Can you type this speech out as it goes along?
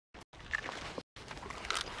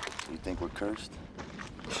You think we're cursed?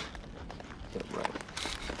 Yeah, right.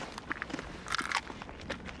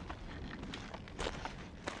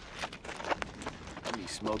 How do you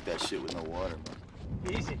smoke that shit with no water,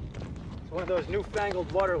 man? Easy. It's one of those newfangled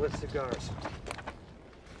waterless cigars.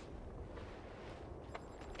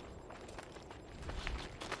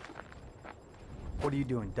 What are you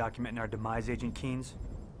doing, documenting our demise, Agent Keynes?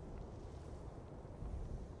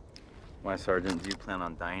 Why, Sergeant, do you plan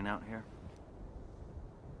on dying out here?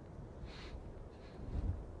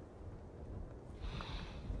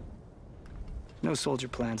 No soldier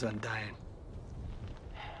plans on dying.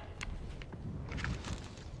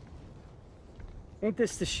 Ain't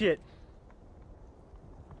this the shit?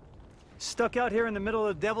 Stuck out here in the middle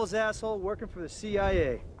of the devil's asshole working for the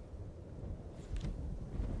CIA.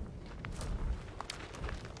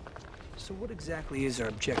 So what exactly is our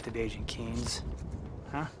objective, Agent Keynes?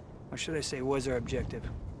 Huh? Or should I say, was our objective?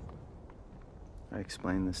 I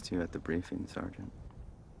explained this to you at the briefing, Sergeant.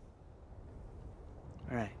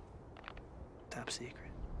 All right. Top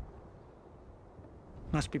secret.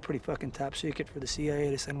 Must be pretty fucking top secret for the CIA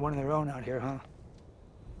to send one of their own out here, huh?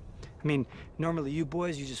 I mean, normally you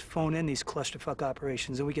boys, you just phone in these clusterfuck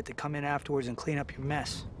operations and we get to come in afterwards and clean up your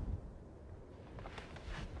mess.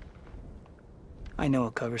 I know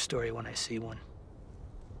a cover story when I see one.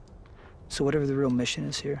 So whatever the real mission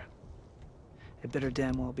is here, it better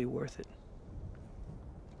damn well be worth it.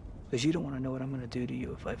 Because you don't want to know what I'm going to do to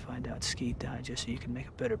you if I find out Skeet died just so you can make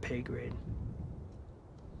a better pay grade.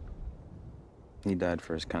 He died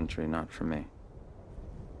for his country, not for me.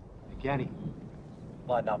 Kenny.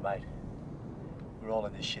 Mind up, mate. We're all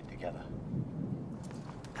in this shit together.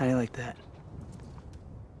 How do you like that?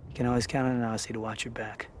 You can always count on an Aussie to watch your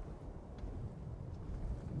back.